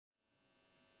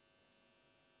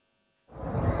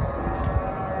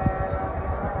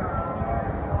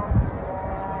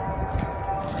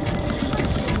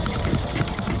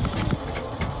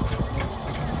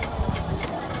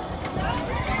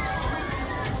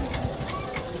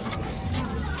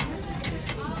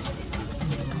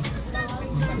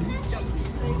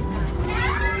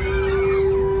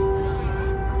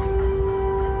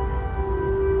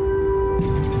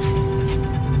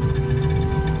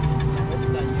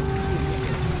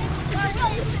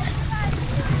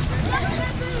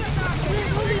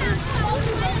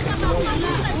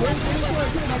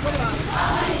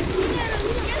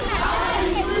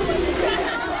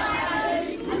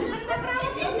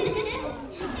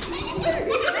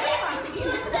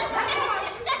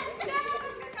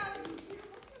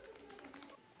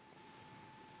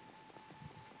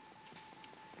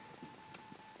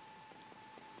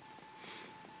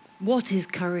What is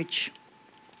courage?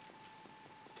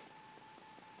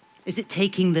 Is it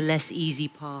taking the less easy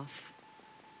path?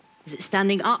 Is it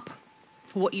standing up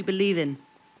for what you believe in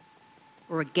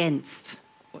or against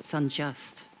what's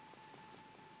unjust?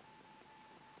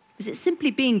 Is it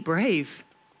simply being brave?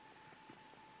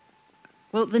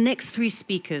 Well, the next three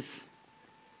speakers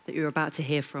that you're about to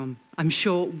hear from, I'm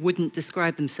sure wouldn't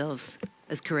describe themselves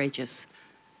as courageous.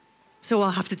 So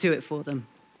I'll have to do it for them.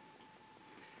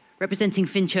 Representing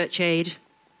Finchurch Aid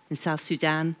in South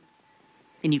Sudan,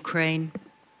 in Ukraine,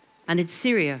 and in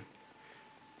Syria,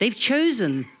 they've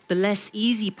chosen the less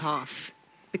easy path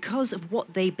because of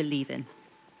what they believe in.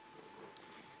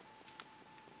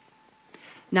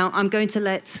 Now, I'm going to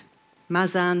let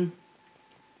Mazen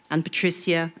and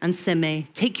Patricia and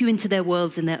Seme take you into their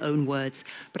worlds in their own words,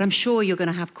 but I'm sure you're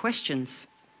going to have questions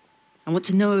and want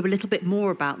to know a little bit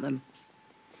more about them.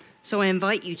 So I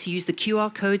invite you to use the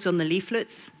QR codes on the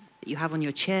leaflets that you have on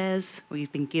your chairs or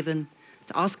you've been given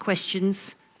to ask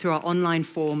questions through our online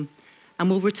form, and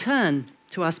we'll return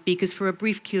to our speakers for a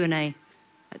brief Q&A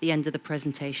at the end of the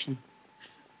presentation.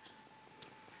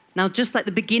 Now, just like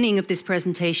the beginning of this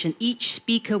presentation, each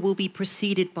speaker will be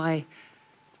preceded by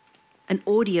an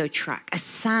audio track, a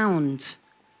sound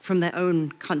from their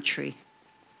own country.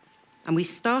 And we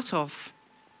start off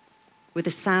with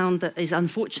a sound that is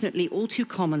unfortunately all too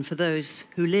common for those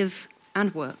who live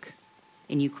and work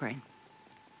in Ukraine.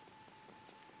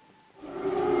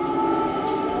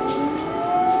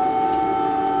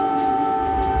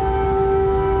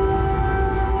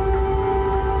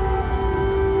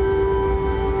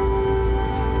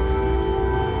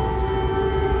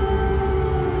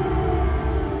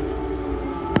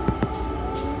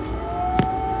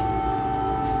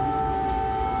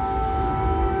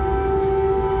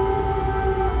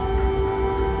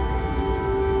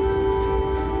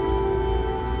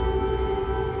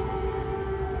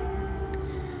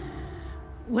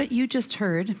 What you just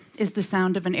heard is the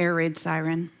sound of an air raid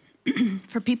siren.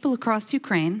 For people across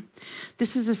Ukraine,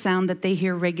 this is a sound that they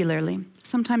hear regularly,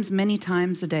 sometimes many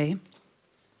times a day.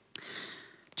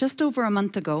 Just over a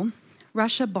month ago,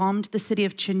 Russia bombed the city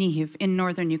of Chernihiv in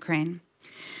northern Ukraine.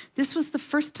 This was the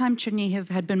first time Chernihiv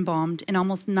had been bombed in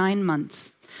almost 9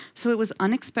 months, so it was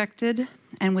unexpected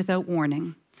and without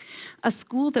warning. A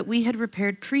school that we had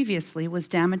repaired previously was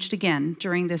damaged again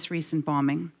during this recent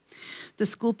bombing. The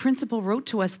school principal wrote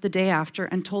to us the day after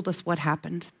and told us what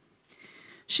happened.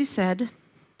 She said,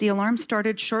 the alarm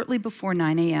started shortly before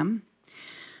 9 a.m.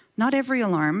 Not every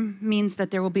alarm means that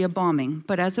there will be a bombing,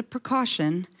 but as a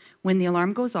precaution, when the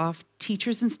alarm goes off,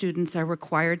 teachers and students are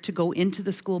required to go into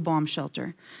the school bomb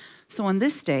shelter. So on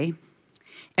this day,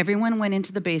 everyone went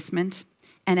into the basement,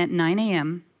 and at 9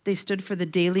 a.m., they stood for the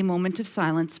daily moment of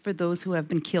silence for those who have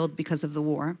been killed because of the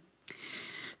war.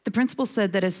 The principal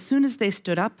said that as soon as they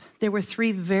stood up, there were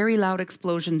 3 very loud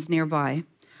explosions nearby.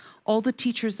 All the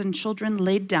teachers and children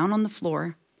laid down on the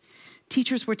floor.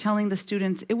 Teachers were telling the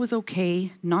students it was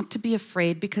okay not to be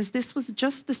afraid because this was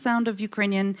just the sound of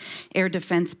Ukrainian air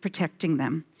defense protecting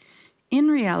them. In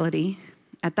reality,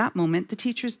 at that moment, the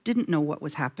teachers didn't know what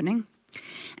was happening.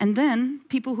 And then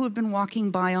people who had been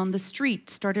walking by on the street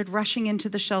started rushing into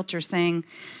the shelter saying,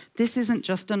 this isn't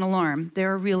just an alarm,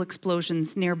 there are real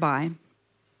explosions nearby.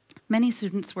 Many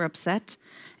students were upset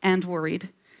and worried.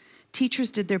 Teachers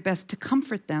did their best to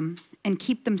comfort them and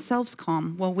keep themselves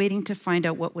calm while waiting to find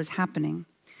out what was happening.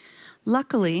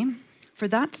 Luckily, for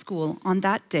that school, on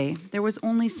that day, there was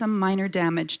only some minor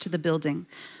damage to the building.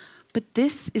 But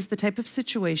this is the type of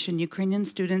situation Ukrainian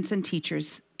students and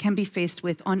teachers can be faced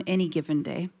with on any given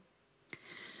day.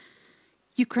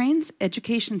 Ukraine's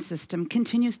education system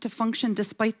continues to function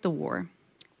despite the war.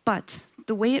 But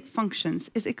the way it functions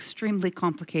is extremely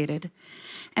complicated,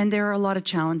 and there are a lot of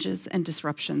challenges and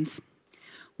disruptions.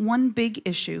 One big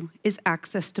issue is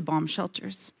access to bomb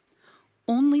shelters.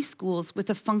 Only schools with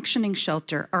a functioning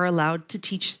shelter are allowed to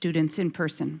teach students in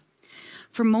person.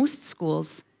 For most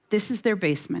schools, this is their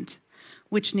basement,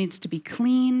 which needs to be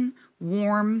clean,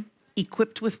 warm,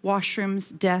 equipped with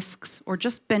washrooms, desks, or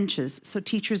just benches so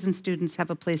teachers and students have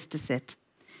a place to sit.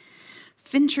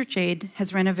 Finchurch Aid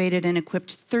has renovated and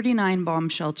equipped 39 bomb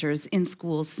shelters in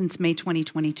schools since May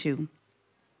 2022.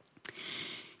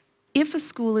 If a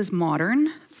school is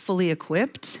modern, fully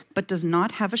equipped, but does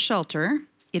not have a shelter,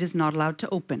 it is not allowed to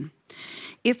open.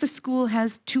 If a school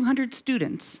has 200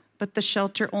 students, but the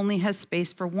shelter only has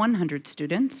space for 100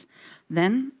 students,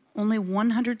 then only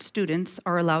 100 students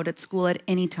are allowed at school at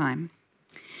any time.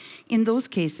 In those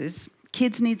cases,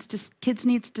 kids needs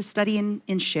to study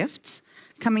in shifts,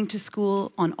 coming to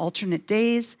school on alternate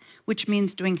days, which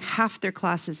means doing half their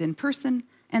classes in person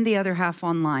and the other half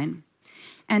online.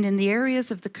 And in the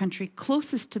areas of the country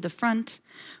closest to the front,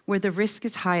 where the risk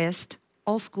is highest,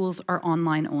 all schools are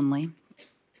online only.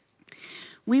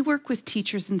 We work with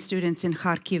teachers and students in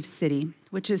Kharkiv city,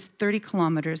 which is 30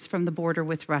 kilometers from the border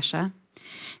with Russia,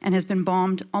 and has been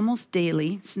bombed almost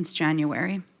daily since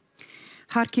January.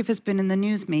 Kharkiv has been in the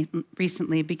news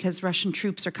recently because Russian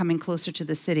troops are coming closer to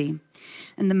the city.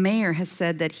 And the mayor has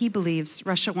said that he believes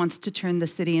Russia wants to turn the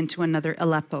city into another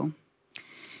Aleppo.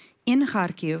 In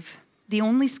Kharkiv, the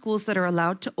only schools that are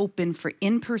allowed to open for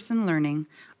in-person learning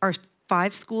are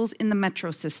 5 schools in the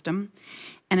metro system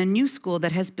and a new school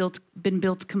that has been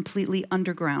built completely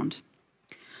underground.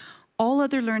 All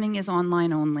other learning is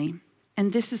online only,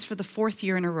 and this is for the 4th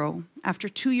year in a row, after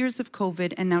 2 years of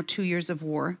COVID and now 2 years of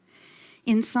war.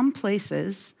 In some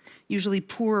places, usually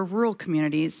poorer rural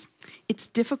communities, it's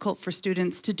difficult for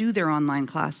students to do their online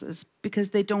classes because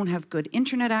they don't have good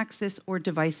internet access or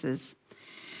devices.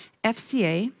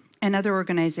 FCA and other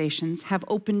organizations have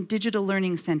opened digital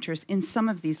learning centers in some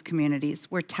of these communities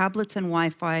where tablets and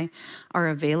Wi-Fi are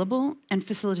available and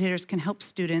facilitators can help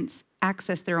students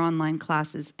access their online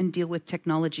classes and deal with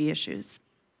technology issues.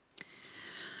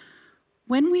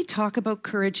 When we talk about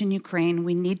courage in Ukraine,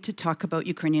 we need to talk about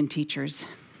Ukrainian teachers.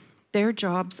 Their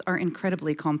jobs are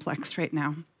incredibly complex right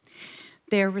now.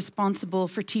 They are responsible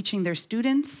for teaching their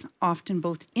students, often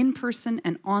both in person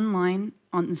and online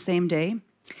on the same day,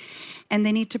 and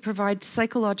they need to provide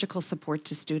psychological support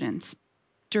to students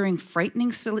during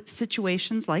frightening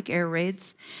situations like air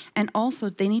raids, and also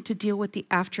they need to deal with the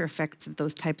after effects of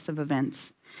those types of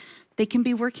events. They can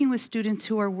be working with students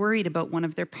who are worried about one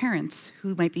of their parents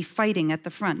who might be fighting at the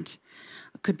front,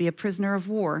 could be a prisoner of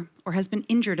war, or has been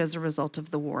injured as a result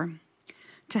of the war.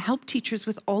 To help teachers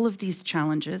with all of these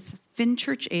challenges, Finn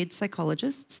Church Aid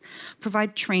psychologists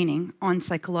provide training on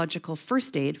psychological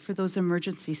first aid for those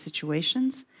emergency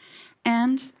situations,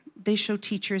 and they show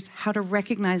teachers how to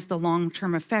recognize the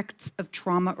long-term effects of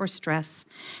trauma or stress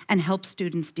and help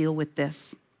students deal with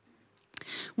this.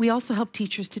 We also help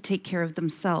teachers to take care of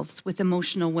themselves with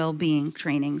emotional well-being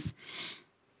trainings,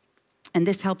 and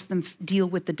this helps them deal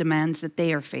with the demands that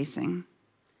they are facing.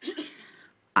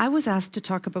 I was asked to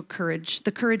talk about courage,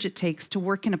 the courage it takes to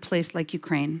work in a place like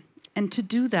Ukraine. And to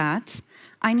do that,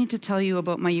 I need to tell you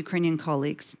about my Ukrainian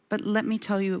colleagues, but let me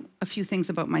tell you a few things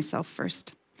about myself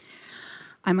first.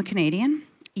 I'm a Canadian,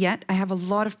 yet I have a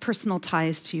lot of personal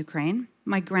ties to Ukraine.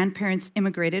 My grandparents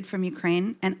immigrated from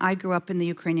Ukraine, and I grew up in the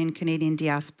Ukrainian-Canadian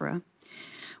diaspora.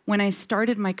 When I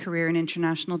started my career in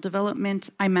international development,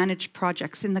 I managed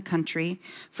projects in the country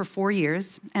for 4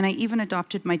 years, and I even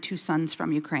adopted my 2 sons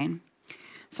from Ukraine.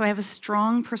 So I have a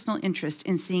strong personal interest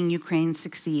in seeing Ukraine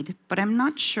succeed, but I'm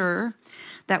not sure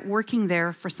that working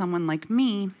there for someone like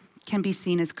me can be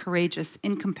seen as courageous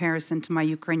in comparison to my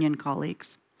Ukrainian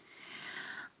colleagues.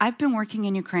 I've been working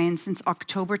in Ukraine since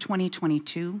October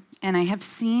 2022, and I have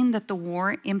seen that the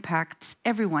war impacts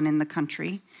everyone in the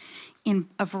country in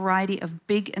a variety of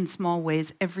big and small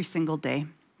ways every single day.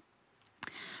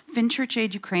 Finn Church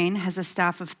Aid Ukraine has a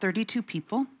staff of 32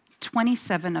 people.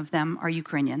 27 of them are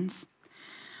Ukrainians.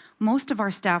 Most of our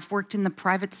staff worked in the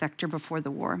private sector before the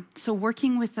war, so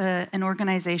working with an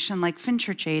organization like Finn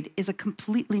Church Aid is a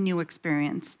completely new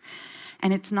experience.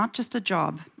 And it's not just a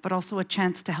job, but also a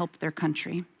chance to help their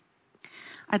country.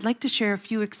 I'd like to share a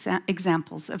few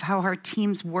examples of how our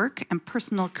team's work and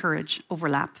personal courage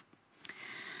overlap.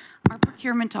 Our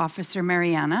procurement officer,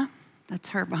 Mariana, that's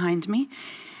her behind me,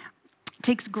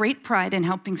 takes great pride in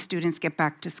helping students get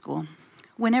back to school.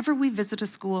 Whenever we visit a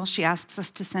school, she asks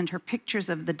us to send her pictures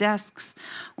of the desks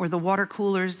or the water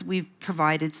coolers we've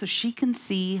provided so she can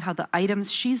see how the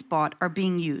items she's bought are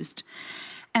being used.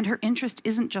 And her interest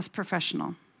isn't just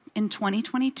professional. In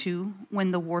 2022,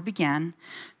 when the war began,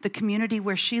 the community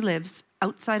where she lives,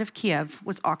 outside of Kiev,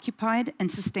 was occupied and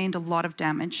sustained a lot of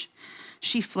damage.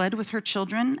 She fled with her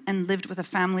children and lived with a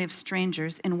family of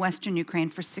strangers in Western Ukraine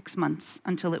for 6 months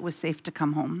until it was safe to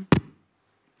come home.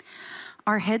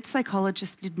 Our head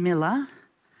psychologist, Lyudmila,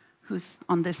 who's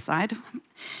on this side,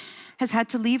 has had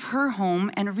to leave her home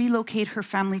and relocate her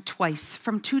family twice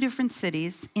from 2 different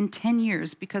cities in 10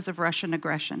 years because of Russian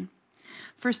aggression.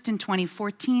 First in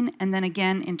 2014 and then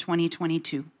again in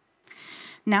 2022.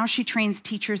 Now she trains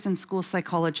teachers and school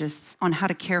psychologists on how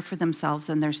to care for themselves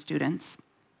and their students.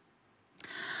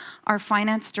 Our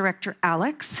finance director,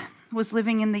 Alex, was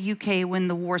living in the UK when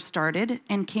the war started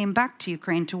and came back to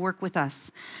Ukraine to work with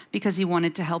us because he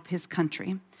wanted to help his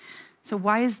country. So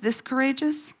why is this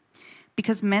courageous?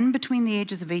 Because men between the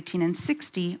ages of 18 and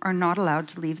 60 are not allowed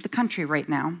to leave the country right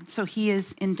now. So he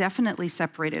is indefinitely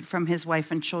separated from his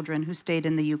wife and children who stayed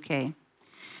in the UK.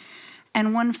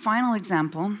 And one final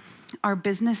example, our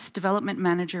business development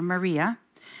manager, Maria,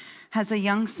 has a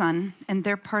young son, and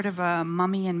they're part of a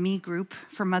Mommy and Me group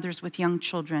for mothers with young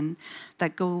children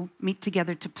that go meet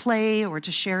together to play or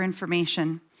to share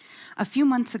information. A few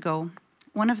months ago,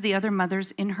 one of the other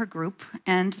mothers in her group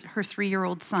and her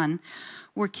 3-year-old son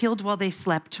were killed while they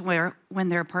slept when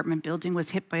their apartment building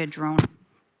was hit by a drone.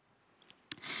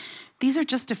 These are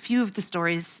just a few of the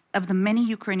stories of the many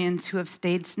Ukrainians who have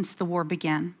stayed since the war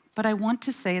began. But I want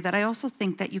to say that I also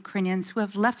think that Ukrainians who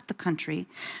have left the country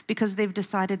because they've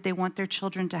decided they want their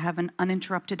children to have an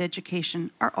uninterrupted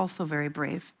education are also very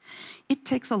brave. It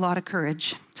takes a lot of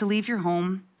courage to leave your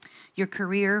home, your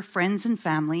career, friends, and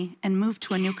family, and move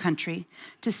to a new country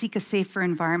to seek a safer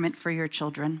environment for your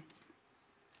children.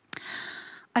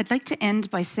 I'd like to end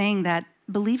by saying that,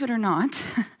 believe it or not,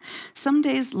 some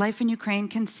days life in Ukraine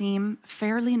can seem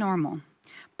fairly normal,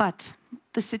 but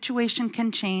the situation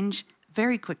can change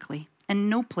very quickly, and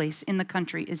no place in the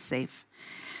country is safe.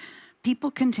 People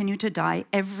continue to die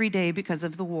every day because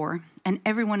of the war, and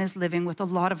everyone is living with a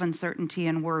lot of uncertainty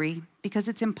and worry because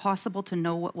it's impossible to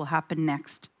know what will happen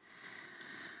next.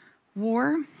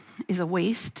 War is a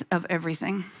waste of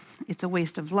everything. It's a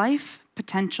waste of life,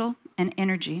 potential, and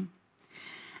energy.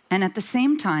 And at the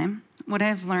same time, what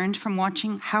I've learned from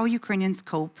watching how Ukrainians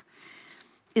cope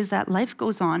is that life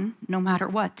goes on no matter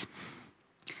what.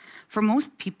 For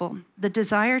most people, the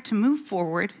desire to move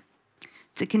forward,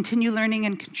 to continue learning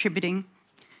and contributing,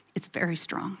 is very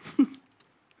strong.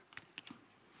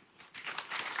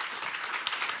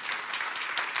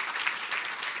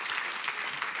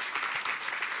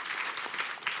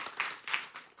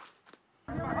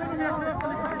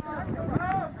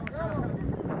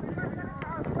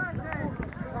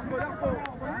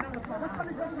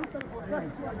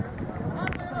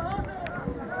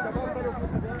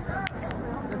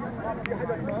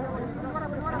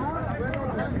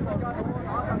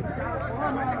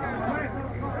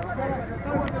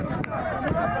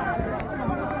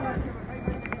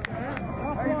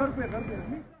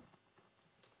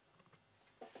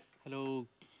 Hello,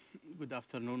 good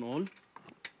afternoon all.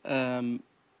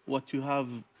 What you have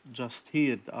just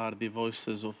heard are the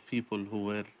voices of people who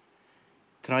were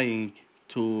trying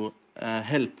to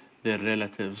help their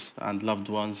relatives and loved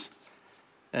ones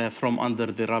from under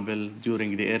the rubble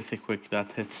during the earthquake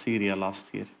that hit Syria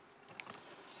last year.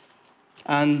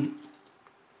 And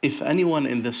if anyone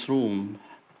in this room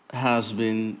has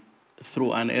been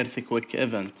through an earthquake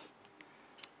event,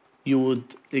 you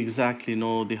would exactly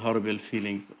know the horrible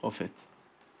feeling of it.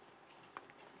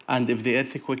 And if the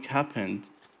earthquake happened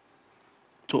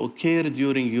to occur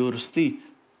during your sleep,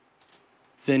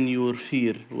 then your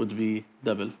fear would be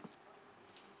double.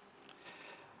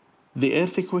 The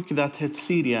earthquake that hit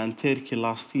Syria and Turkey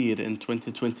last year in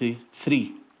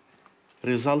 2023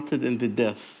 resulted in the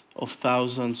death of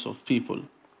thousands of people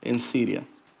in Syria.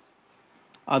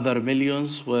 Other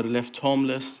millions were left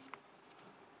homeless,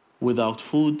 without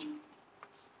food,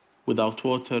 without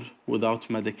water, without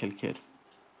medical care.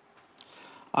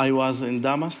 I was in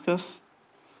Damascus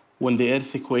when the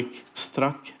earthquake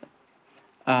struck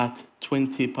at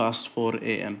 4:20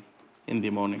 a.m. in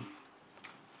the morning.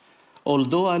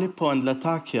 Although Aleppo and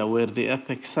Latakia were the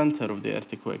epicenter of the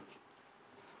earthquake,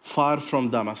 far from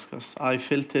Damascus, I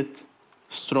felt it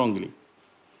strongly.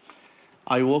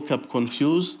 I woke up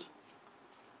confused,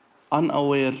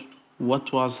 unaware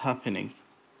what was happening.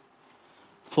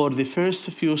 For the first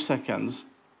few seconds,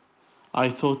 I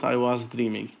thought I was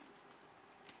dreaming.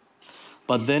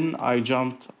 But then I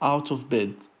jumped out of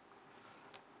bed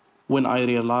when I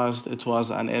realized it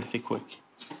was an earthquake.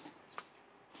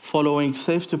 Following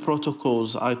safety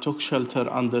protocols, I took shelter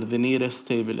under the nearest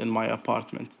table in my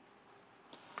apartment.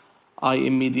 I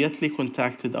immediately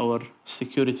contacted our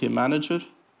security manager,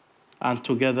 and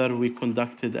together we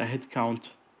conducted a head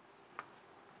count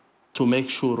to make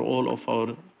sure all of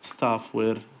our staff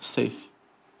were safe.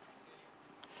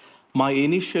 My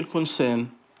initial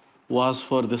concern was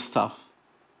for the staff.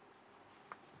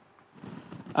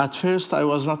 At first, I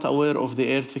was not aware of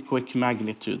the earthquake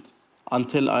magnitude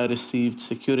until I received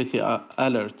security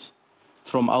alert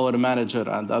from our manager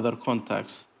and other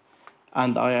contacts,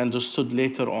 and I understood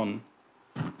later on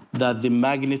that the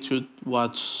magnitude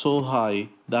was so high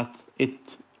that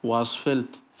it was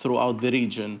felt throughout the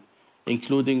region,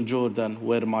 including Jordan,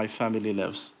 where my family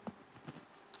lives.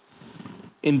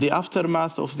 In the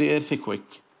aftermath of the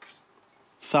earthquake,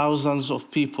 thousands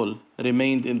of people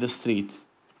remained in the street,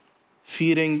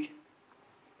 fearing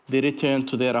the return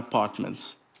to their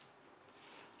apartments.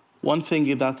 One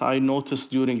thing that I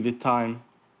noticed during the time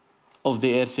of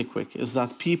the earthquake is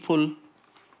that people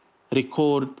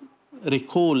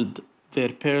recalled their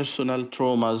personal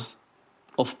traumas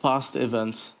of past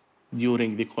events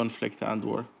during the conflict and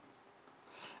war.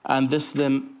 And this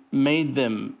then made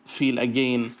them feel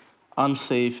again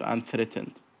unsafe and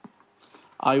threatened.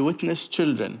 I witnessed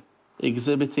children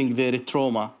exhibiting their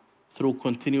trauma through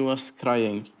continuous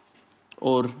crying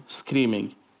or screaming,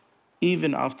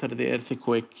 even after the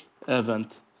earthquake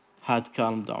event had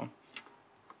calmed down.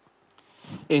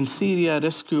 In Syria,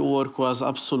 rescue work was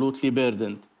absolutely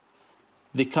burdened.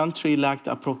 The country lacked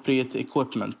appropriate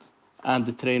equipment and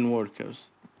trained workers.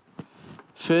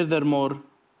 Furthermore,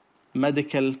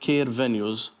 medical care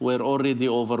venues were already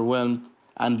overwhelmed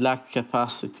and lacked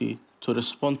capacity to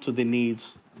respond to the needs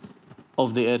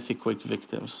of the earthquake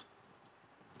victims.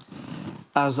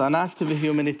 As an active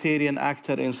humanitarian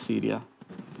actor in Syria,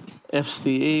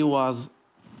 FCA was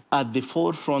at the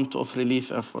forefront of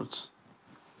relief efforts.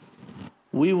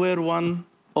 We were one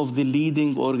of the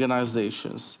leading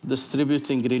organizations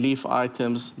distributing relief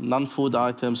items, non-food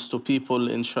items to people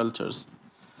in shelters.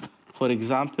 For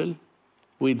example,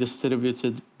 we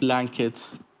distributed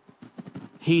blankets,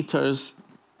 heaters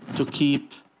to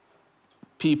keep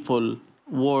people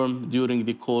warm during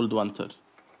the cold winter.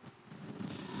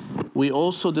 We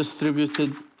also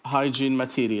distributed hygiene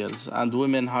materials and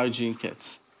women hygiene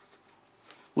kits.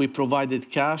 We provided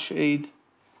cash aid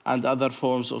and other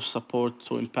forms of support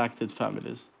to impacted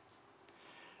families.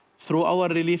 Through our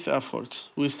relief efforts,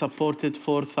 we supported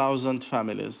 4,000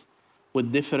 families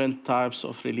with different types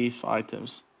of relief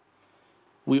items.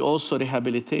 We also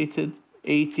rehabilitated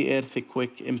 80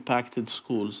 earthquake-impacted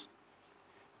schools.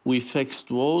 We fixed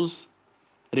walls,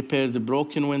 repaired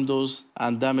broken windows,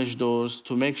 and damaged doors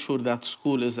to make sure that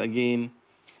school is again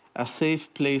a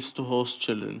safe place to host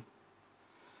children.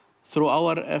 Through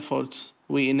our efforts,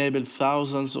 we enabled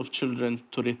thousands of children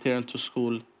to return to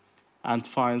school and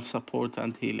find support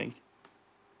and healing.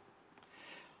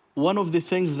 One of the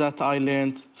things that I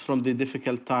learned from the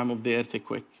difficult time of the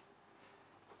earthquake,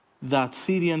 that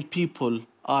Syrian people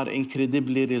are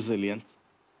incredibly resilient.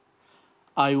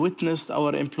 I witnessed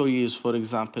our employees, for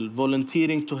example,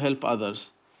 volunteering to help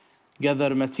others,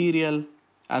 gather material,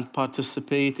 and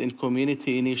participate in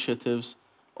community initiatives.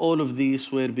 All of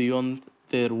these were beyond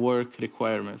their work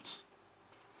requirements.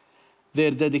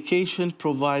 Their dedication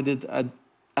provided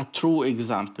a true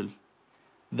example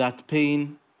that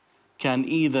pain can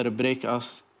either break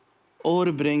us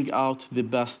or bring out the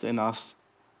best in us,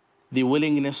 the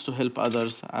willingness to help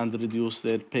others and reduce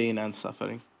their pain and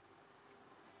suffering.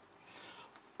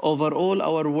 Overall,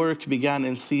 our work began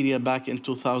in Syria back in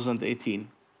 2018.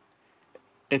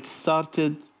 It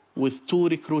started with 2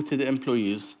 recruited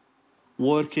employees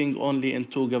working only in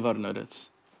 2 governorates.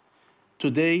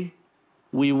 Today,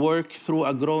 we work through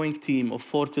a growing team of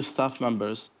 40 staff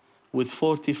members with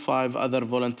 45 other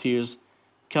volunteers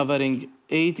covering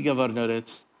 8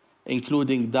 governorates,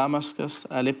 including Damascus,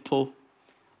 Aleppo,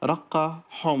 Raqqa,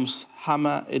 Homs,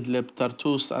 Hama, Idlib,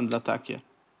 Tartus, and Latakia.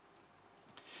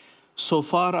 So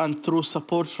far, and through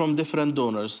support from different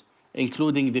donors,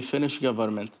 including the Finnish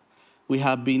government, we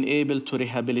have been able to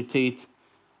rehabilitate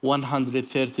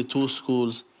 132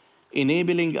 schools,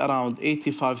 enabling around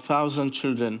 85,000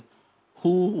 children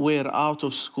who were out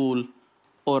of school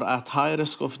or at high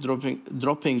risk of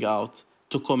dropping out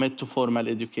to commit to formal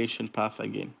education path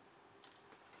again.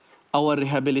 Our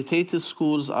rehabilitated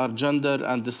schools are gender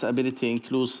and disability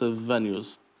inclusive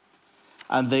venues,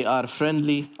 and they are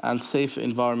friendly and safe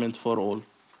environment for all.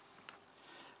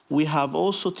 We have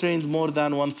also trained more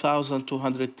than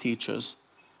 1,200 teachers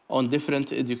on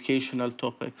different educational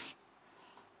topics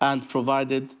and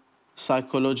provided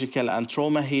psychological and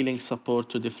trauma healing support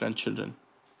to different children.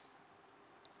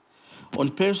 On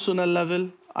personal level,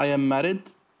 I am married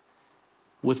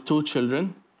with 2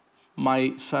 children.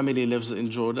 My family lives in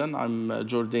Jordan. I'm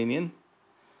Jordanian.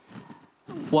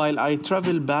 While I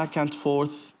travel back and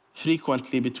forth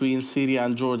frequently between Syria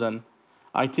and Jordan,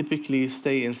 I typically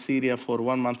stay in Syria for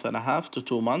 1.5 to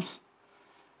 2 months.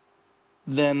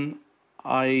 Then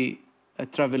I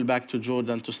travel back to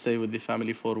Jordan to stay with the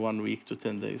family for 1 week to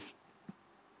 10 days.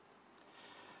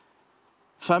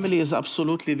 Family is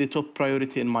absolutely the top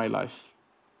priority in my life.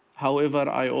 However,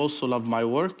 I also love my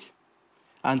work,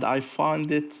 and I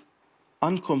find it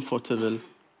uncomfortable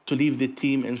to leave the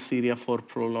team in Syria for a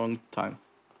prolonged time,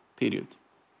 period.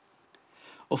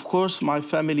 Of course, my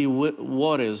family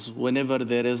worries whenever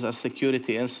there is a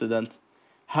security incident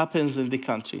happens in the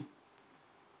country.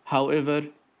 However,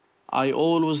 I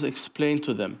always explain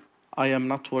to them, I am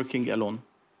not working alone.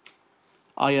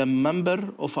 I am a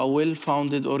member of a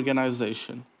well-founded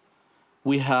organization.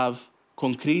 We have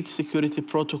concrete security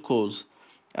protocols,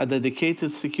 a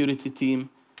dedicated security team,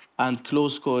 and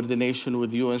close coordination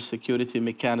with UN security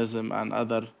mechanism and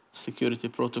other security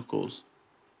protocols.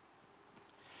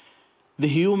 The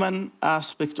human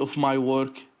aspect of my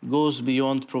work goes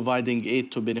beyond providing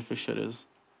aid to beneficiaries.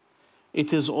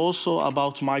 It is also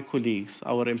about my colleagues,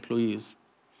 our employees,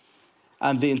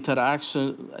 and the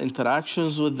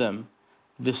interactions with them,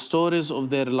 the stories of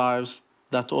their lives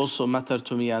that also matter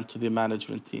to me and to the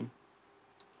management team.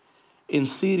 In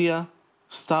Syria,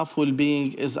 staff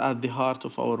well-being is at the heart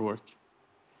of our work.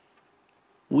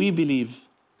 We believe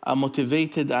a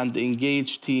motivated and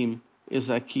engaged team is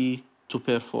a key to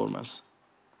performance.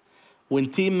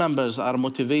 When team members are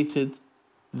motivated,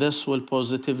 this will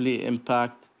positively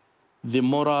impact the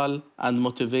morale and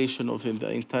motivation of the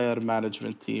entire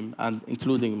management team, and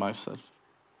including myself.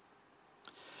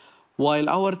 While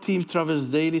our team travels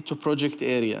daily to project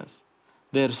areas,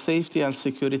 their safety and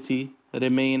security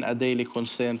remain a daily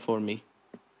concern for me.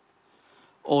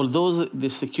 Although the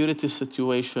security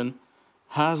situation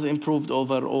has improved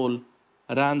overall,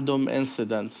 random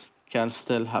incidents can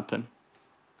still happen.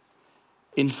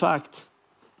 In fact,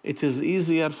 it is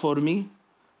easier for me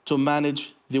to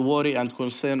manage the worry and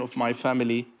concern of my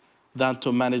family than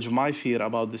to manage my fear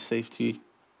about the safety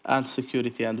and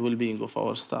security and well-being of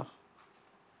our staff.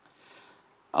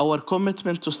 Our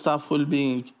commitment to staff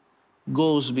well-being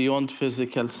goes beyond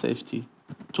physical safety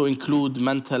to include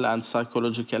mental and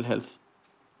psychological health.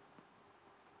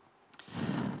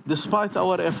 Despite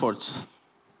our efforts,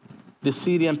 the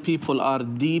Syrian people are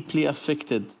deeply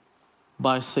affected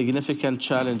by significant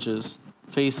challenges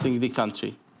facing the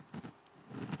country.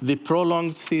 The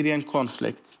prolonged Syrian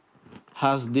conflict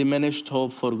has diminished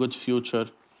hope for a good future,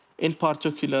 in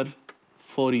particular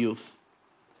for youth.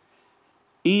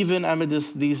 Even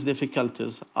amidst these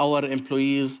difficulties, our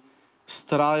employees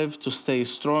strive to stay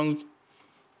strong,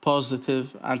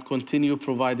 positive, and continue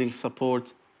providing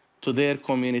support to their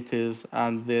communities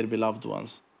and their beloved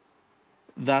ones.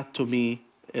 That, to me,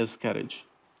 is courage.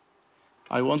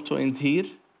 I want to end here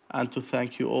and to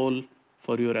thank you all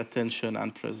for your attention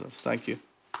and presence. Thank you.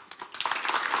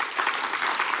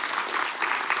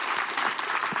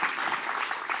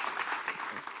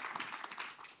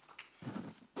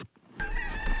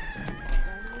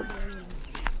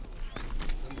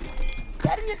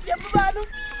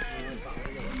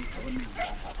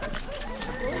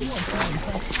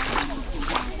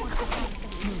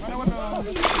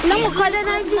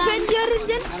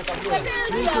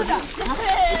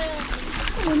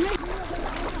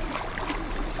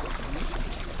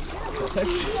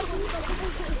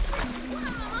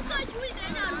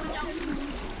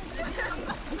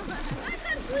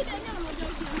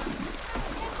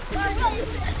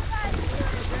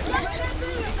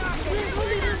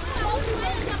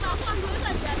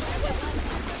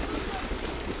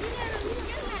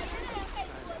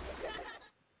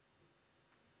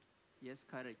 Yes,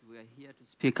 courage. We are here to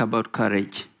speak about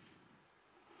courage.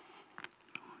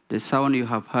 The sound you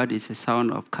have heard is a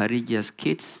sound of courageous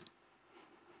kids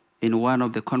in one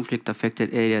of the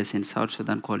conflict-affected areas in South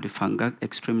Sudan called the Fangak,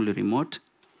 extremely remote.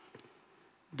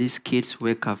 These kids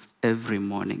wake up every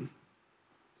morning,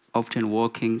 often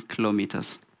walking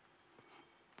kilometers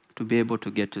to be able to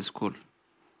get to school.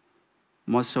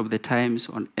 Most of the times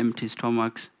on empty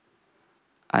stomachs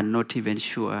and not even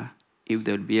sure if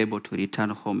they'll be able to return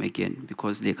home again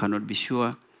because they cannot be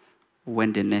sure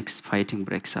when the next fighting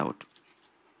breaks out.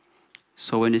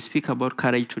 So when we speak about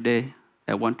courage today,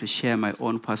 I want to share my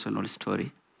own personal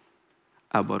story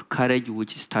about courage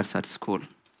which starts at school.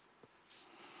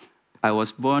 I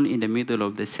was born in the middle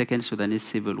of the Second Sudanese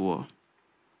Civil War.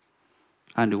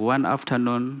 And one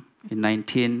afternoon in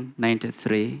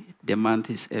 1993, the month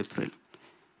is April.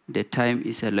 The time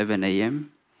is 11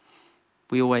 a.m.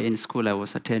 We were in school, I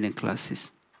was attending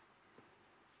classes,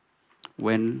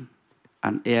 when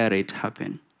an air raid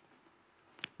happened.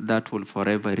 That will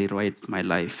forever rewrite my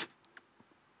life.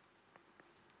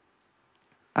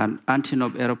 An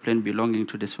anti-NOB airplane belonging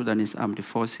to the Sudanese Armed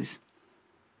Forces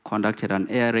conducted an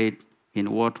air raid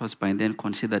in what was by then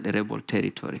considered a rebel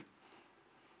territory.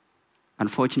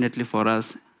 Unfortunately for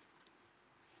us,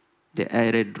 the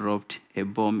air raid dropped a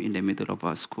bomb in the middle of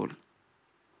our school.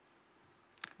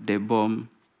 The bomb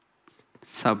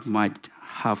submerged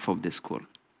half of the school.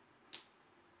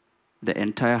 The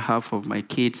entire half of my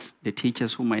kids, the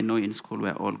teachers whom I know in school,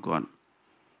 were all gone.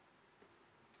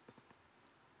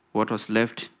 What was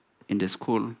left in the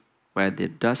school were the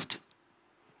dust,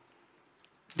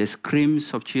 the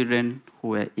screams of children who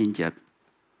were injured.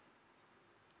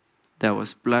 There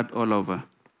was blood all over.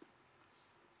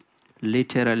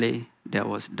 Literally, there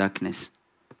was darkness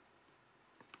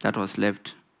that was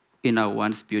left in our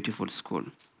once beautiful school.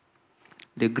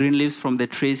 The green leaves from the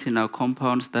trees in our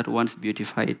compounds that once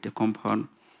beautified the compound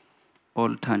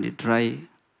all turned dry,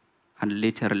 and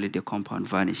literally the compound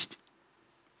vanished.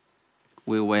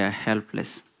 We were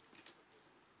helpless.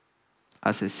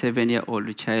 As a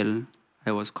 7-year-old child,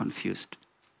 I was confused.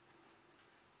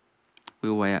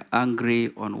 We were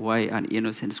angry on why an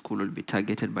innocent school would be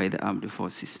targeted by the armed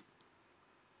forces.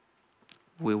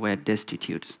 We were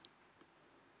destitute.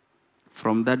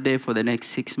 From that day, for the next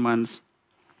 6 months,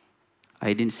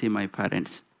 I didn't see my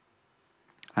parents,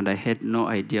 and I had no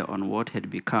idea on what had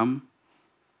become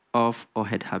of or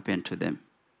had happened to them.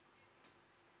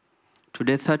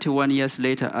 Today, 31 years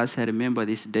later, as I remember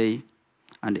this day,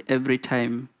 and every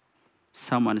time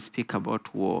someone speaks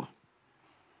about war,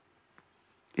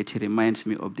 it reminds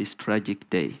me of this tragic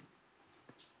day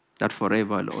that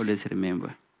forever I'll always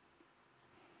remember.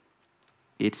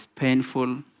 It's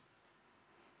painful,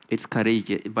 it's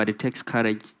courageous, but it takes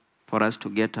courage for us to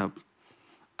get up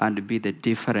and be the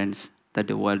difference that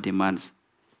the world demands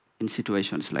in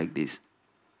situations like this.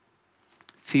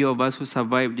 Few of us who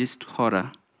survived this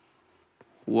horror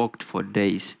walked for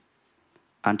days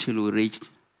until we reached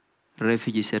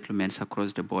refugee settlements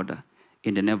across the border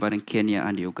in the neighboring Kenya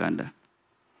and Uganda.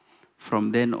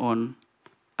 From then on,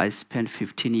 I spent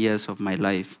 15 years of my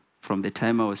life, from the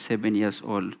time I was 7 years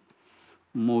old,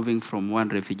 moving from one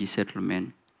refugee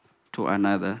settlement to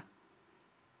another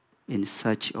in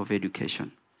search of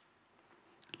education.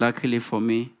 Luckily for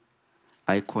me,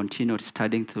 I continued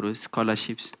studying through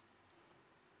scholarships,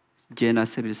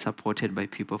 generously supported by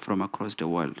people from across the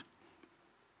world.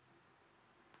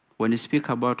 When you speak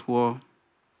about war,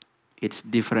 it's a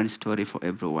different story for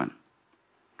everyone.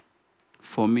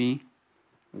 For me,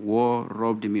 war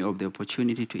robbed me of the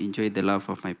opportunity to enjoy the love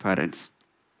of my parents.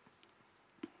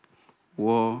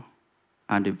 War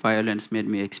and the violence made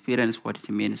me experience what it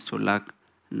means to lack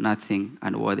nothing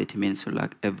and what it means to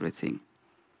lack everything.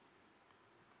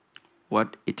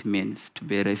 What it means to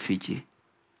be a refugee,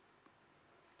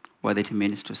 what it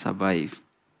means to survive,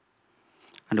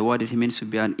 and what it means to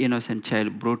be an innocent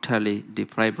child brutally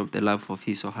deprived of the love of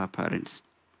his or her parents.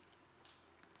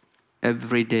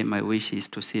 Every day, my wish is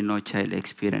to see no child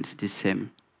experience the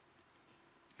same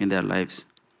in their lives.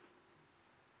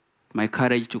 My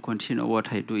courage to continue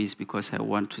what I do is because I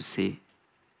want to see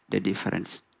the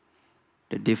difference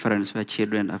where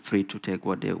children are free to take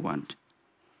what they want.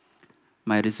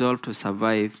 My resolve to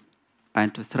survive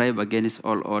and to thrive against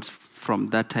all odds from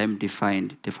that time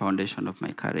defined the foundation of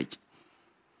my courage.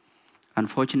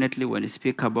 Unfortunately, when you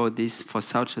speak about this, for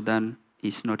South Sudan,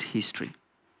 it's not history.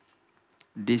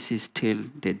 This is still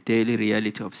the daily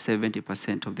reality of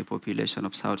 70% of the population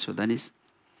of South Sudanese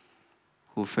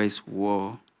who face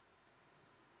war,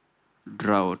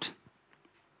 drought,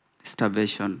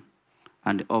 starvation,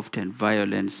 and often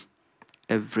violence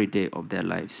every day of their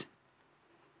lives.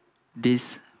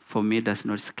 This, for me, does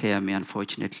not scare me,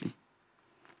 unfortunately,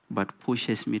 but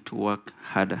pushes me to work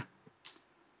harder,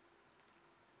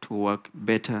 to work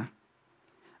better,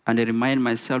 and I remind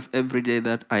myself every day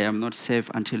that I am not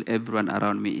safe until everyone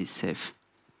around me is safe.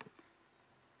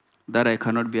 That I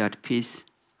cannot be at peace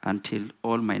until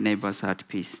all my neighbors are at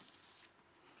peace.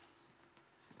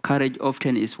 Courage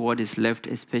often is what is left,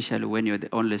 especially when you're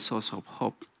the only source of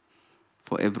hope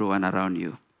for everyone around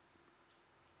you.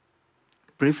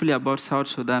 Briefly about South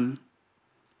Sudan.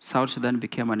 South Sudan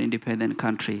became an independent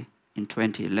country in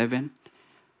 2011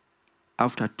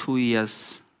 after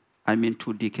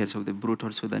 2 decades of the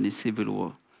brutal Sudanese civil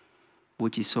war,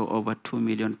 which saw over 2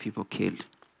 million people killed.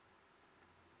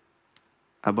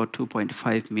 About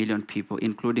 2.5 million people,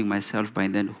 including myself by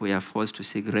then, who were forced to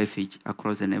seek refuge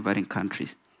across the neighboring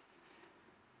countries,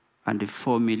 and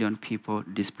 4 million people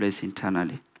displaced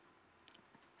internally.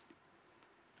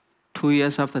 2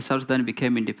 years after South Sudan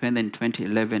became independent in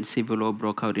 2011, civil war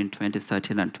broke out in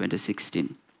 2013 and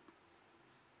 2016.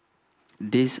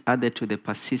 This added to the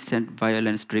persistent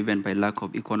violence driven by lack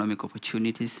of economic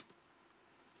opportunities,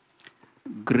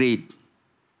 greed,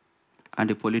 and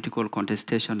the political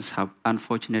contestations have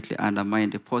unfortunately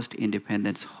undermined the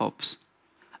post-independence hopes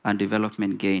and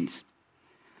development gains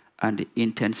and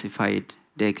intensified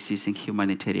the existing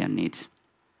humanitarian needs.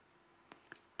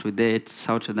 To date,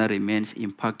 South Sudan remains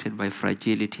impacted by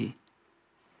fragility,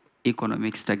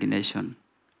 economic stagnation,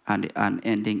 and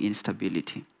unending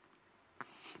instability.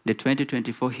 The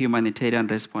 2024 Humanitarian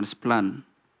Response Plan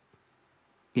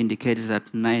indicates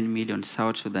that 9 million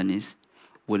South Sudanese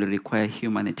will require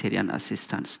humanitarian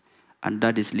assistance, and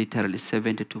that is literally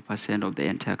 72% of the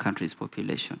entire country's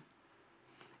population.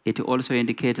 It also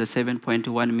indicates that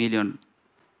 7.1 million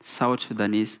South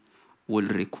Sudanese will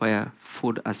require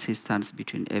food assistance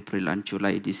between April and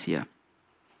July this year,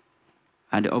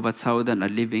 and over 1,000 are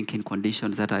living in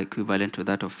conditions that are equivalent to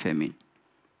that of famine.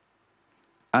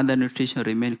 Undernutrition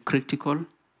remains critical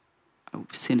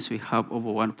since we have over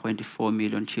 1.4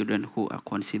 million children who are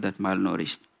considered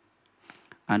malnourished.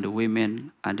 And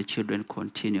women and children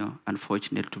continue,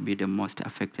 unfortunately, to be the most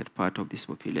affected part of this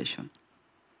population.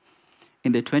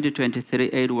 In the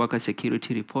 2023 Aid Worker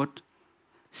Security Report,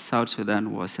 South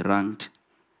Sudan was ranked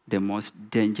the most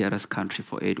dangerous country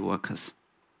for aid workers.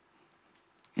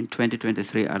 In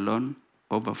 2023 alone,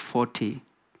 over 40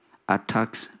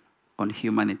 attacks on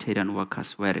humanitarian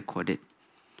workers were recorded.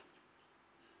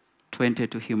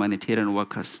 22 humanitarian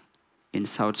workers in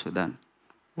South Sudan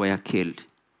were killed.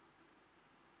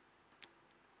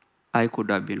 I could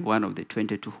have been one of the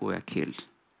 22 who were killed,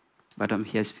 but I'm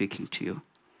here speaking to you.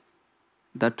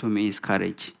 That to me is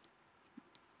courage.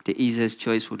 The easiest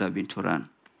choice would have been to run.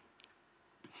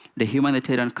 The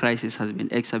humanitarian crisis has been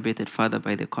exacerbated further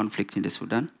by the conflict in the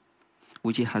Sudan,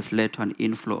 which has led to an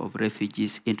inflow of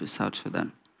refugees into South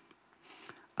Sudan.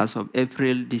 As of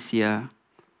April this year,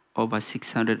 over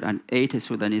 680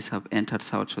 Sudanese have entered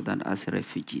South Sudan as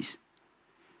refugees.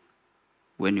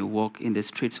 When you walk in the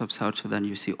streets of South Sudan,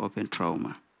 you see open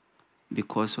trauma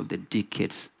because of the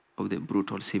decades of the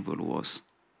brutal civil wars.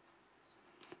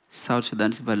 South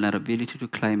Sudan's vulnerability to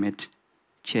climate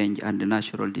change and the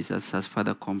natural disasters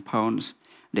further compounds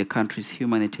the country's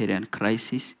humanitarian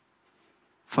crisis,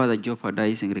 further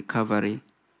jeopardizing recovery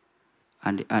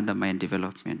and undermine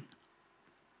development.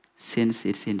 Since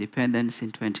its independence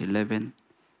in 2011,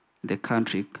 the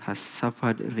country has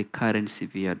suffered recurrent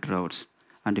severe droughts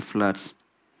and floods,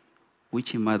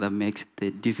 which further makes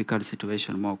the difficult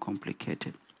situation more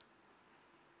complicated.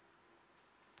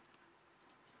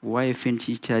 Why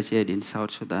Avustustyöntekijät in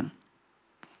South Sudan?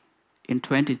 In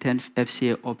 2010,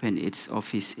 FCA opened its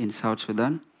office in South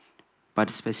Sudan, but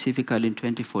specifically in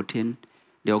 2014,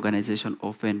 the organization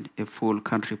opened a full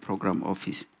country program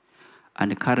office.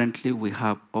 And currently, we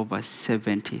have over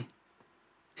 70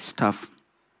 staff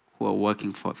who are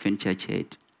working for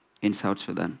Avustustyöntekijät in South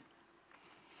Sudan.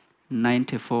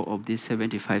 94 of these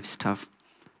 75 staff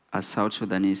are South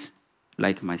Sudanese,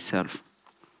 like myself,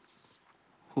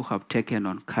 who have taken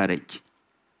on courage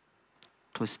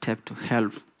to step to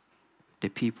help the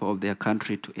people of their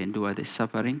country to endure the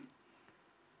suffering,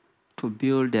 to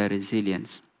build their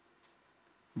resilience,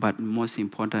 but most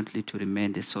importantly, to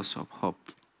remain the source of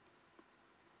hope.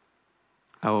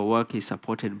 Our work is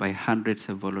supported by hundreds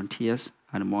of volunteers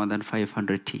and more than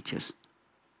 500 teachers.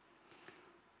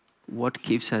 What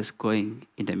keeps us going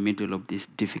in the middle of these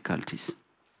difficulties?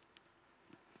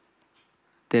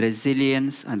 The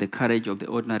resilience and the courage of the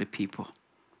ordinary people,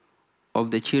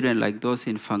 of the children like those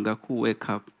in Fangak who wake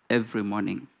up every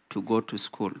morning to go to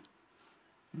school,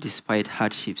 despite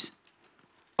hardships,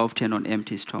 often on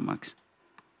empty stomachs,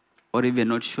 or even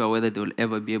not sure whether they will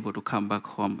ever be able to come back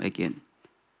home again,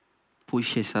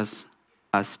 pushes us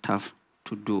as staff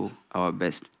to do our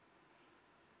best.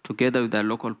 Together with our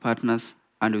local partners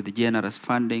and with the generous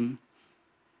funding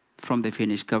from the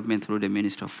Finnish government through the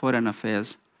Ministry of Foreign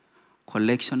Affairs,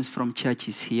 collections from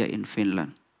churches here in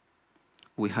Finland,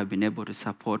 we have been able to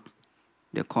support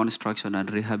the construction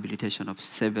and rehabilitation of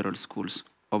several schools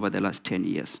over the last 10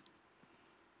 years.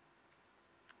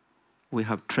 We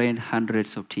have trained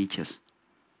hundreds of teachers.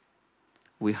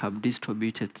 We have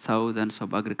distributed thousands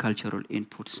of agricultural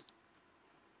inputs,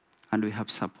 and we have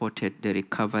supported the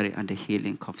recovery and the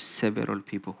healing of several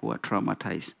people who are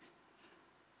traumatized.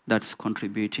 That's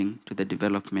contributing to the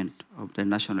development of the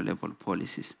national level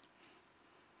policies.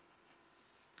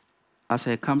 As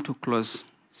I come to close,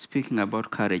 speaking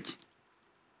about courage,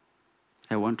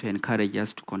 I want to encourage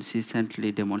us to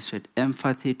consistently demonstrate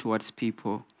empathy towards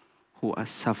people who are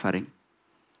suffering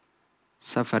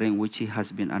which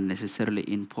has been unnecessarily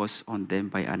imposed on them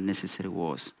by unnecessary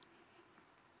wars.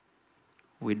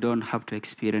 We don't have to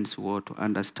experience war to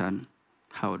understand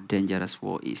how dangerous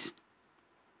war is.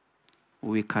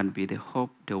 We can be the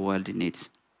hope the world needs.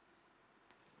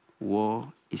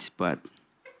 War is bad.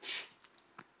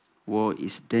 War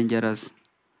is dangerous,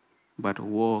 but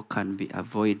war can be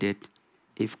avoided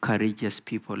if courageous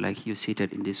people like you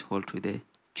seated in this hall today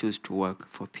choose to work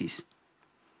for peace.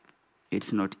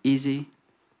 It's not easy,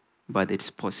 but it's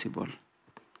possible.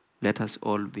 Let us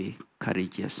all be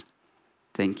courageous.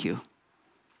 Thank you.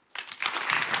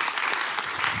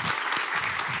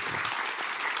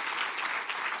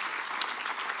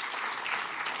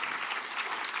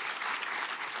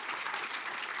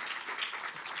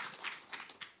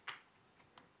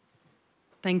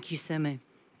 Thank you, Seme.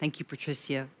 Thank you,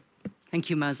 Patricia. Thank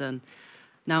you, Mazen.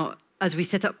 Now, as we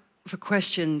set up for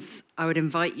questions, I would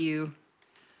invite you,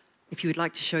 if you would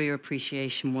like to show your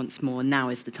appreciation once more, now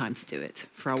is the time to do it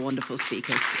for our wonderful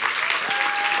speakers.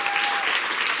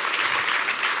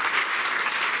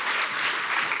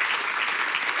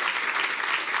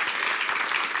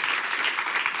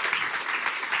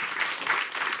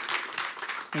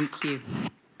 Thank you.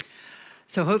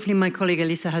 So hopefully my colleague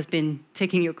Elisa has been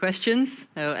taking your questions.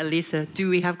 Elisa, do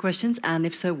we have questions? And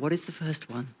if so, what is the first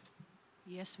one?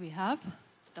 Yes, we have.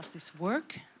 Does this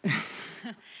work?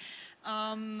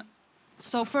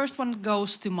 So first one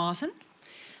goes to Mazen.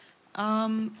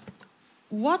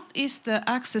 What is the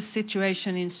access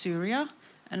situation in Syria,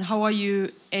 and how are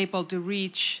you able to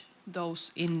reach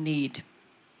those in need?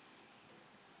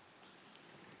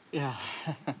 Yeah.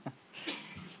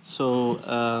 So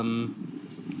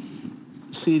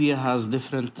Syria has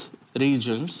different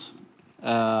regions.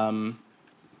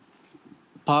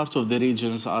 Part of the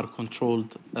regions are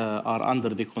controlled, are under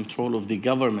the control of the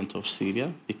government of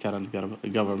Syria, the current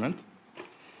government.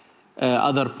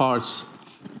 Other parts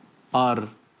are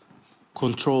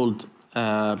controlled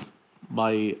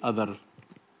by other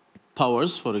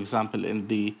powers, for example, in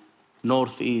the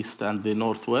northeast and the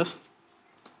northwest,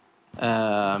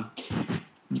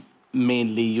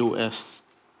 mainly US,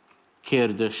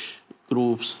 Kurdish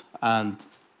groups, and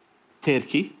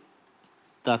Turkey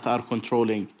that are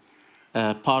controlling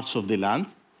parts of the land.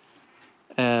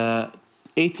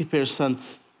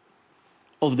 80%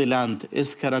 of the land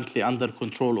is currently under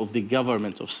control of the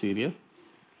government of Syria.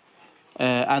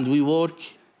 And we work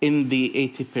in the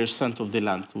 80% of the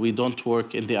land. We don't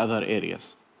work in the other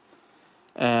areas.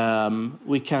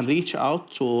 We can reach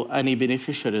out to any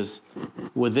beneficiaries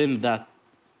within that,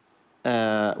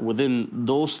 within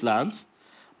those lands,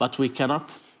 but we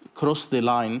cannot cross the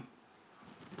line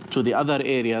to the other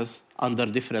areas under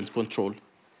different control.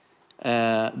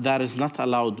 That is not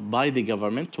allowed by the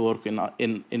government to work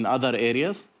in other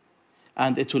areas,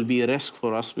 and it will be a risk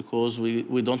for us because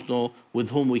we don't know with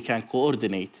whom we can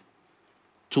coordinate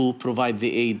to provide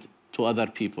the aid to other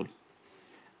people.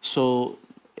 So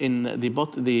in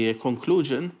the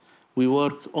conclusion, we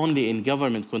work only in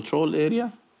government control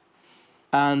area,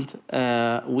 and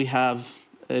we have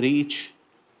reach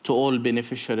to all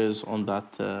beneficiaries on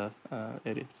that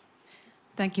area.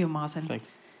 Thank you, Mazen. Thank you.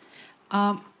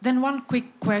 Then one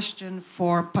quick question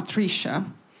for Patricia.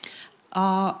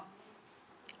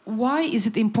 Why is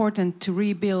it important to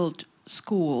rebuild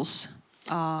schools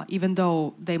even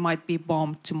though they might be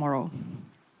bombed tomorrow?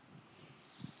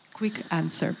 Quick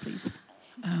answer, please.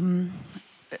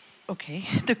 Okay,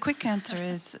 the quick answer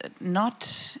is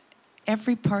not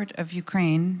every part of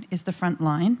Ukraine is the front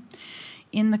line.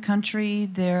 In the country,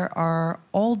 there are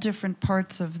all different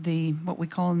parts of the, what we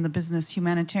call in the business,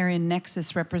 humanitarian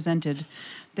nexus represented.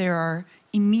 There are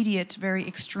immediate, very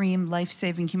extreme,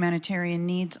 life-saving humanitarian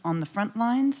needs on the front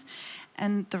lines,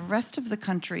 and the rest of the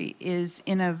country is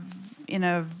in a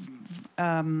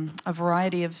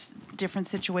variety of different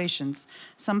situations.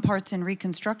 Some parts in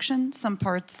reconstruction, some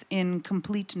parts in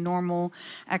complete normal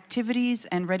activities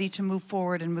and ready to move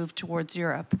forward and move towards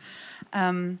Europe.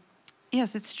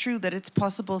 Yes, it's true that it's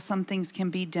possible some things can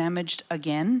be damaged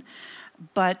again,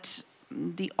 but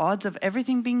the odds of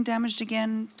everything being damaged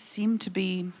again seem to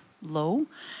be low.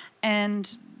 And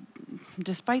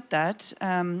despite that,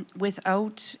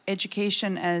 without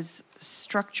education as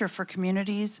structure for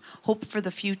communities, hope for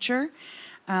the future,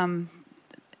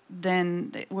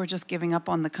 then we're just giving up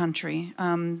on the country.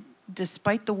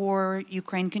 Despite the war,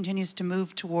 Ukraine continues to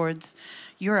move towards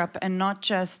Europe and not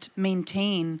just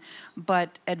maintain,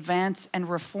 but advance and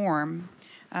reform.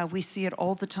 We see it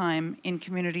all the time in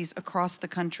communities across the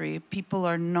country. People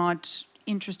are not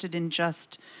interested in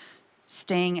just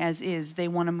staying as is. They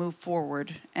want to move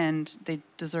forward, and they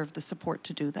deserve the support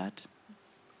to do that.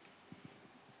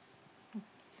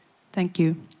 Thank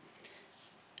you.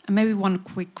 And maybe one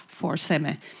quick for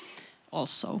Seme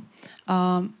also.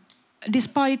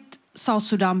 Despite South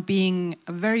Sudan being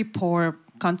a very poor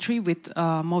country with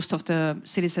most of the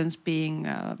citizens being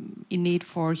in need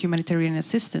for humanitarian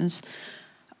assistance,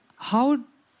 how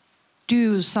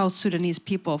do South Sudanese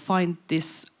people find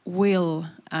this will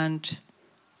and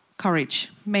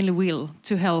courage, mainly will,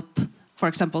 to help, for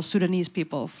example, Sudanese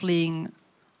people fleeing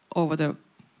over the,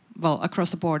 well,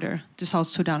 across the border to South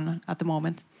Sudan at the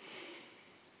moment?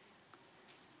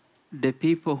 The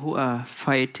people who are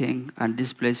fighting and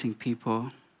displacing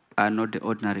people are not the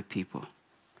ordinary people.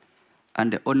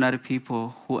 And the ordinary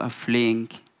people who are fleeing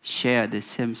share the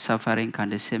same suffering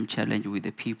and the same challenge with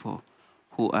the people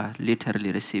who are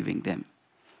literally receiving them.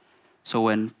 So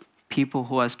when people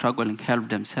who are struggling help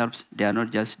themselves, they are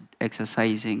not just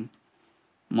exercising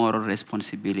moral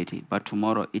responsibility, but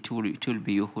tomorrow it will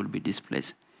be you who will be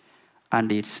displaced.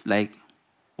 And it's like,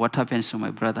 what happens to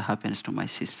my brother happens to my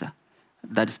sister.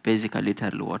 That's basically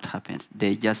literally what happens.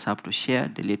 They just have to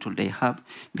share the little they have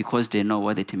because they know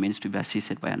what it means to be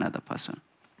assisted by another person.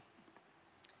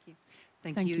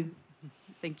 Thank you.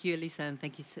 Thank you, Elisa, and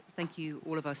thank you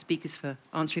all of our speakers for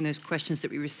answering those questions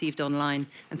that we received online,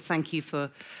 and thank you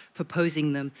for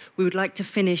posing them. We would like to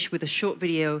finish with a short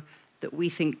video that we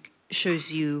think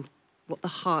shows you what the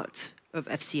heart of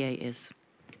FCA is.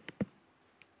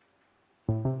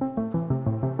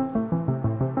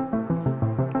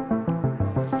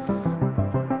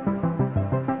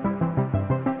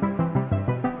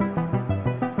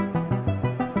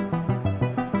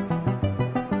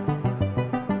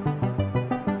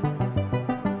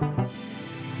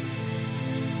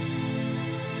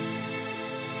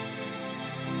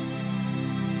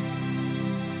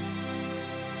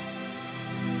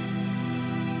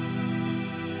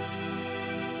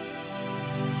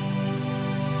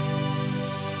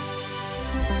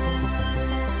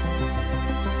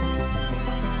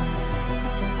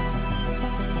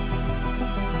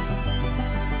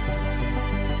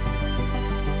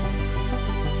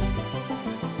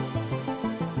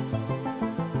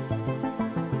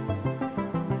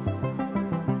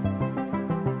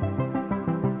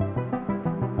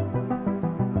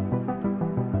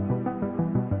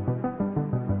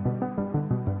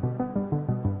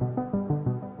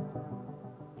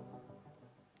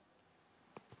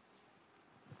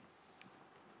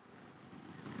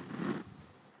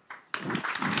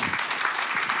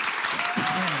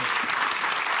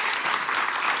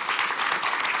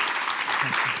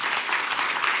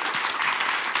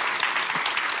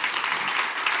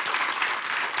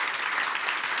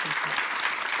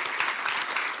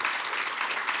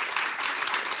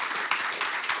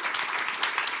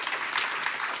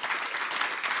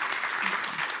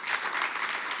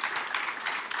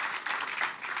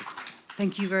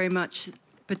 Thank you very much.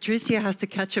 Patricia has to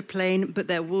catch a plane, but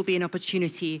there will be an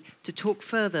opportunity to talk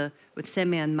further with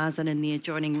Seme and Mazen in the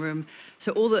adjoining room.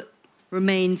 So all that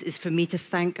remains is for me to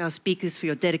thank our speakers for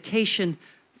your dedication,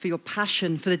 for your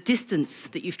passion, for the distance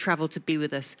that you've traveled to be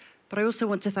with us. But I also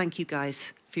want to thank you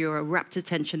guys for your rapt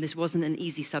attention. This wasn't an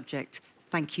easy subject.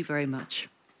 Thank you very much.